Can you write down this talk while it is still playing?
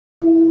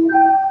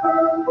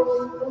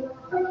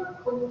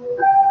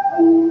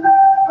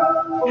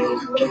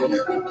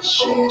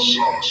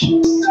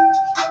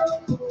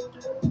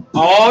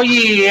Oh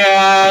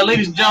yeah,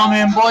 ladies and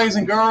gentlemen, boys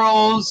and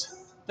girls,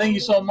 thank you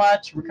so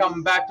much for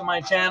coming back to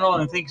my channel,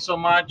 and thank you so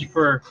much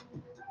for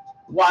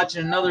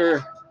watching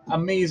another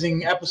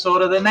amazing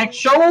episode of the next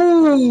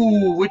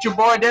show with your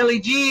boy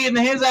Deli G in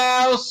his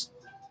house,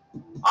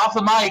 off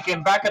the mic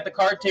and back at the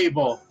card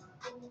table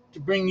to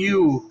bring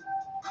you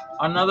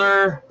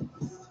another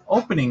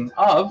opening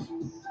of,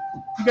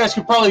 you guys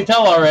could probably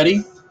tell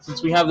already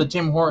since we have the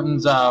Tim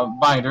Hortons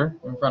binder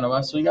in front of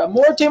us. So we got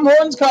more Tim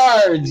Hortons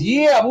cards.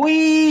 Yeah,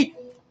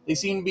 they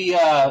seem to be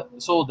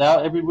sold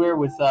out everywhere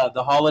with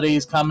the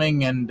holidays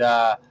coming, and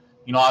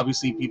you know,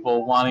 obviously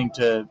people wanting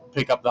to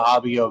pick up the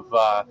hobby of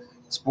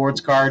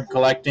sports card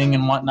collecting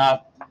and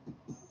whatnot.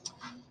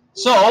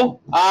 So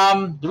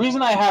the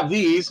reason I have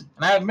these,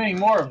 and I have many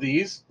more of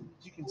these,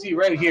 as you can see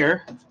right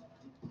here,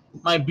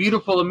 my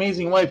beautiful,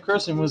 amazing wife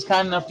Kirsten was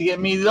kind enough to get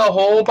me the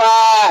whole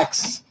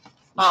box.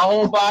 A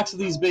whole box of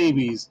these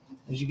babies.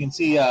 As you can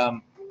see,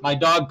 my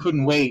dog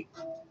couldn't wait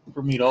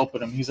for me to open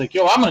them. He's like,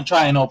 yo, I'm going to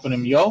try and open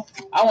them, yo.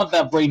 I want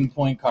that Braden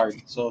Point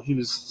card. So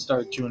he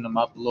started chewing them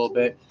up a little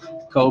bit.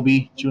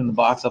 Kobe chewing the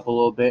box up a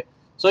little bit.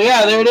 So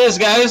yeah, there it is,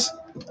 guys.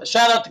 A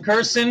shout out to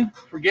Kirsten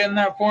for getting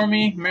that for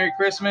me. Merry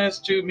Christmas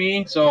to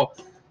me. So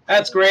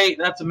that's great.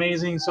 That's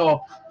amazing.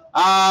 So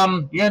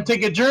you're going to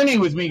take a journey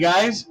with me,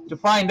 guys, to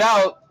find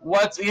out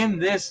what's in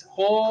this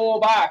whole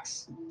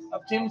box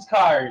of Tim's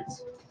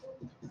cards.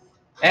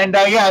 And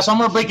yeah, so I'm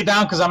going to break it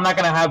down because I'm not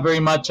going to have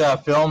very much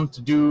film to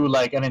do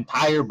like an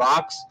entire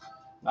box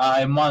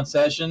in one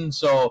session.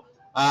 So,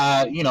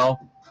 you know,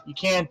 you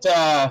can't give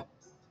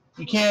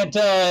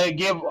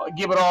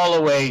it all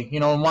away, you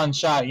know, in one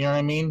shot. You know what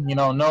I mean? You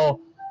know, no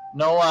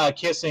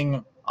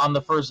kissing on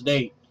the first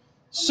date.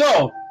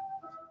 So,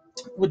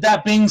 with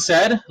that being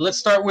said, let's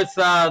start with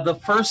the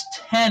first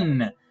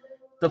 10.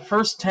 The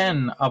first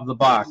 10 of the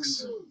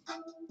box.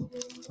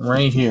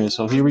 Right here.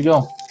 So here we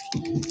go.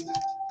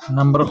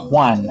 Number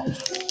 1.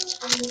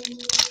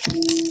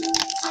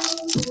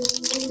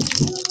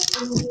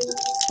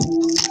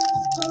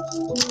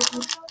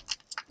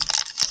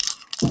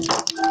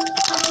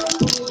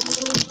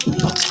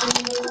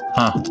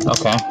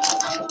 Okay.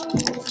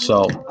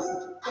 So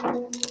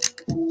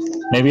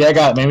maybe I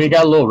got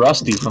a little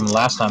rusty from the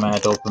last time I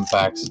had to open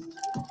packs.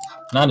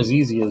 Not as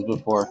easy as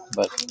before,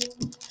 but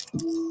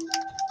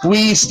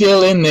we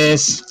still in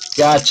this.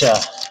 Gotcha.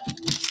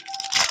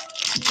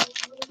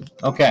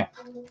 Okay.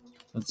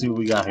 Let's see what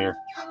we got here.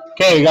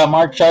 Okay, we got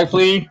Mark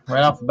Scheifele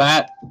right off the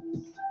bat.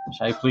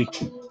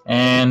 Scheifele.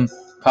 And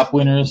Cup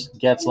winners,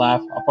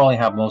 Getzlaf. I'll probably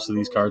have most of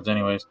these cards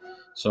anyways.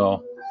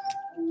 So,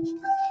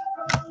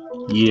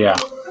 yeah.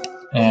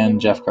 And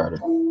Jeff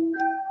Carter.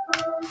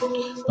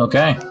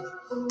 Okay.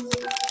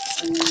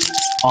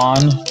 On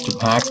to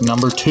pack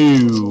number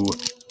 2.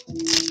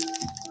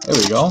 There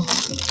we go.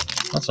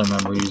 That's our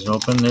memories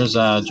open. There's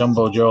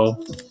Jumbo Joe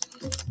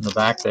in the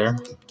back there.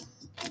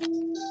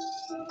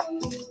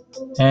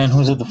 And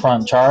who's at the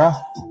front? Chara,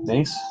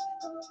 base.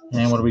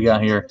 And what do we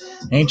got here?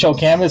 NHL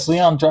Canvas,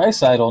 Leon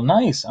Draisaitl.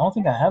 Nice. I don't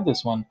think I have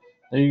this one.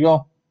 There you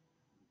go.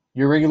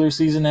 Your regular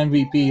season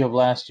MVP of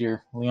last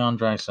year, Leon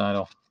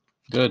Draisaitl.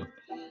 Good.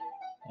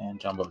 And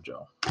Jumbo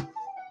Joe. All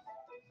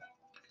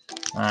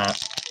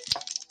right.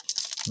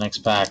 Next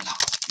pack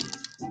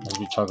as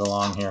we chug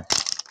along here.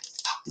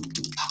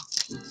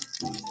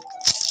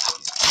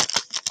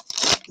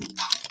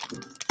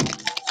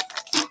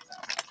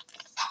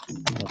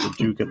 Got the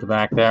Duke at the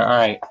back there. All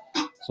right.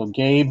 So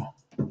Gabe.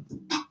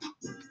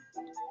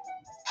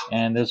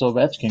 And there's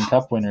Ovechkin,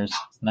 Cup winners.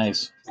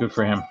 Nice. Good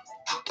for him.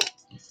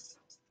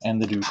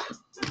 And the Duke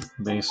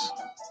base.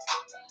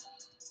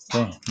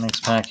 Okay,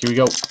 next pack. Here we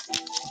go.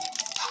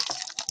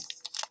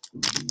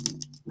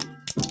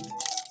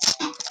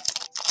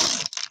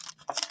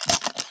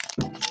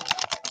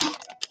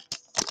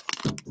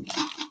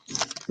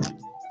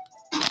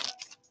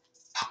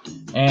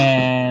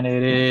 And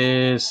it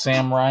is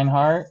Sam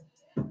Reinhart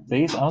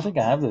base. I don't think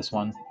I have this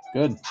one.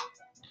 Good.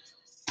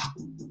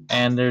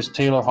 And there's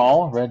Taylor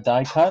Hall, red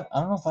die cut. I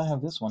don't know if I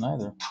have this one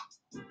either.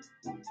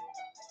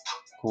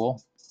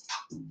 Cool.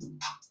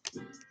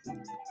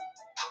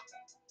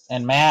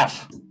 And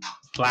Math.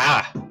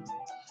 Blah.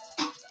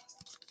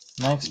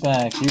 Next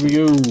pack. Here we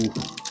go.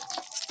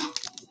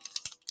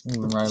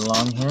 Moving right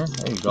along here.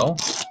 There you go.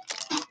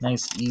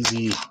 Nice,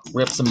 easy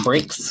rips and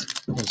breaks.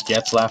 There's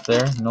Getzlaf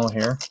there. No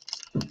hair.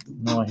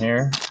 No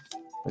hair.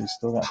 But he's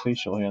still got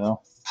facial hair,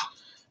 though.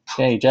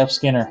 Okay, Jeff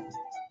Skinner.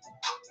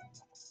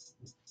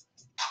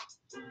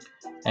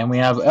 And we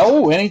have,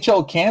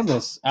 NHL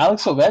Canvas.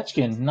 Alex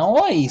Ovechkin.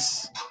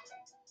 Nice.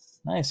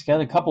 Nice.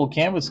 Got a couple of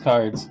Canvas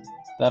cards.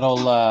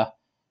 That'll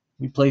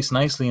be placed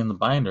nicely in the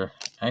binder.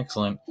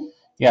 Excellent.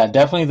 Yeah,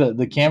 definitely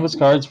the Canvas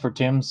cards for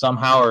Tim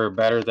somehow are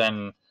better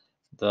than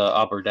the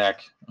Upper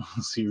Deck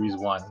Series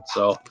 1.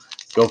 So,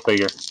 go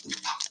figure.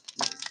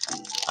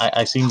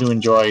 I seem to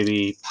enjoy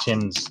the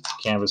Tim's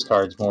Canvas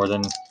cards more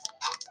than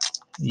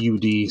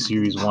UD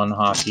Series 1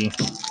 hockey.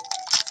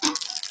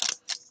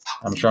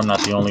 I'm sure I'm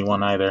not the only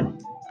one either.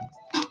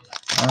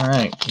 All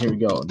right, here we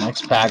go.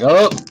 Next pack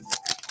up.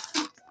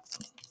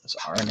 There's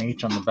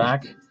RNH on the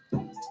back.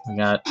 We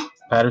got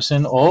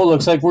Patterson. Oh,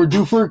 looks like we're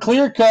due for a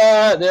clear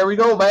cut. There we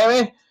go,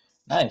 baby.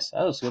 Nice.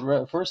 That was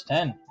good. First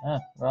 10. Yeah,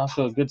 we're off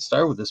to a good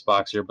start with this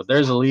box here. But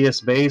there's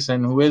Elias base,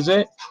 and who is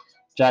it?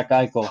 Jack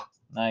Eichel.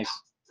 Nice.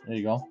 There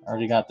you go.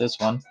 Already got this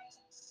one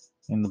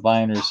in the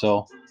binder,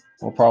 so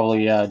we'll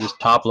probably just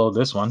top load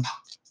this one.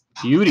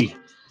 Beauty.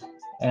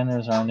 And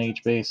there's our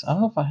NH base. I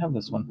don't know if I have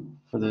this one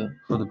for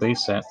the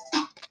base set.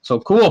 So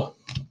cool.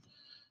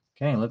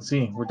 Okay, let's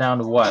see. We're down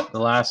to what? The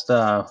last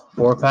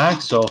 4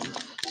 packs, so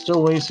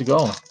still ways to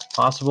go.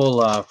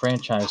 Possible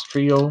franchise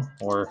trio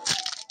or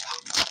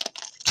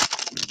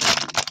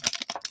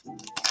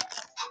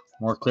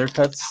more clear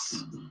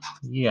cuts.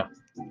 Yeah.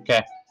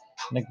 Okay.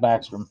 Nick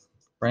Backstrom.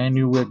 Brand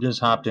new whip just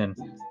hopped in.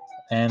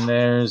 And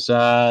there's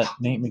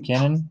Nate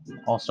McKinnon,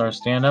 All-Star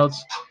Standouts.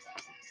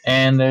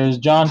 And there's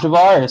John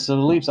Tavares of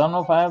the Leafs. I don't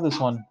know if I have this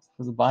one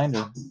for the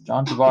binder.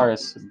 John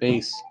Tavares,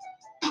 base.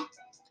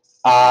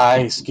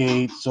 I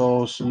skate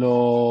so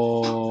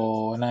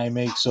slow and I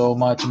make so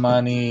much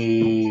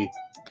money.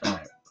 All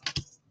right.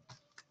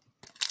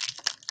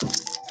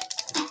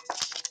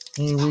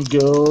 Here we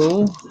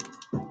go.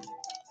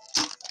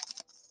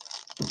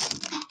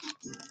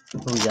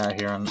 What do we got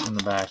here in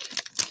the back?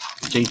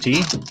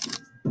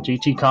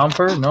 JT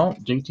Comfort? No,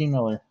 JT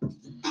Miller.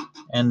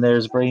 And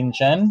there's Braden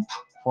Chen,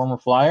 former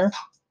Flyer.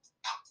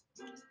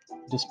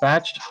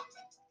 Dispatched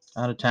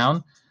out of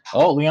town.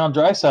 Oh, Leon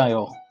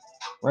Draisaitl.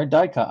 Red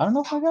die cut. I don't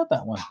know if I got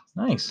that one.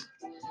 Nice.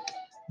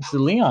 It's the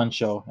Leon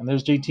show. And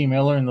there's JT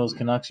Miller and those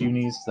Canucks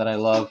unis that I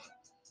love.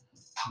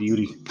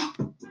 Beauty.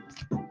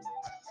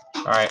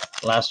 All right,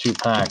 last 2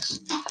 packs.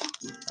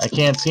 I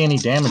can't see any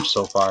damage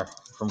so far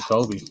from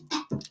Kobe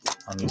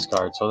on these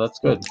cards, so that's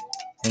good.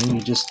 Maybe he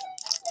just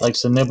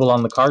likes to nibble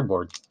on the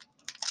cardboard.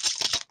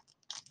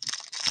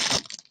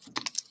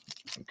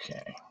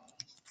 Okay.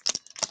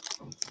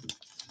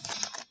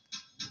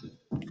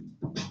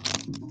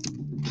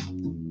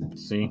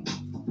 Let's see.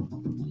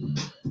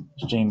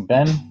 James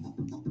Ben,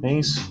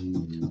 base.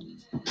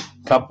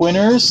 Cup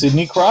winner,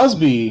 Sidney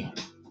Crosby.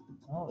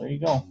 Oh, there you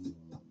go.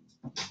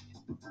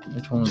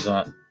 Which one was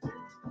that?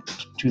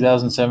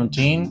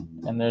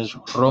 2017. And there's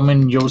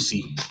Roman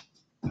Josi.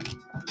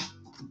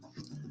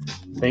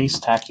 Base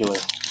tacular.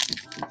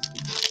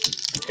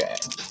 Okay.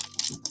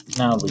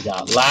 Now we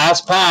got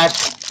last pack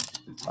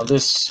of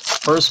this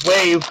first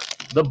wave.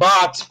 The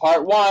box,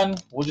 part 1.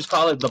 We'll just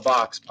call it the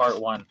box,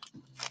 part 1.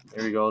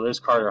 There we go. There's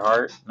Carter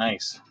Hart.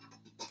 Nice.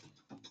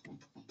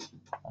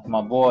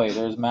 My boy,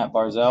 there's Matt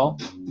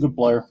Barzal. Good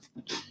player.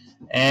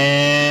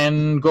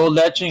 And gold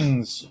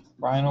etchings.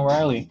 Brian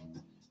O'Reilly.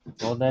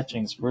 Gold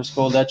etchings. First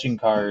gold etching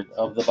card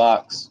of the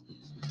box.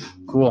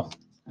 Cool.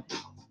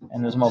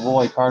 And there's my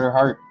boy, Carter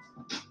Hart.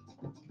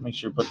 Make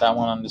sure to put that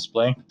one on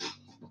display.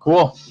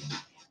 Cool.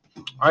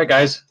 All right,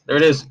 guys. There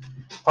it is.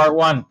 Part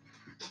 1.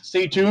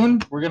 Stay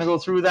tuned. We're going to go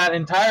through that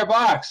entire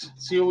box.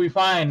 See what we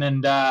find.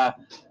 And I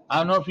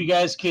don't know if you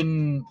guys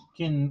can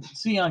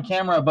see on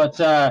camera, but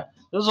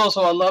there's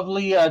also a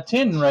lovely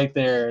tin right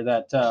there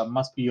that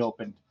must be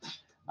opened,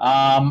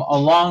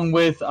 along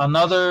with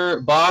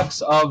another box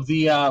of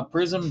the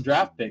Prism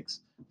draft picks.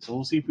 So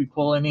we'll see if we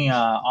pull any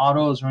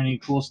autos or any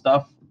cool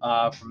stuff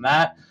from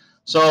that.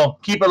 So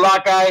keep it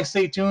locked, guys.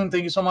 Stay tuned.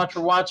 Thank you so much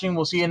for watching.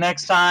 We'll see you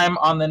next time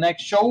on the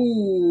next show.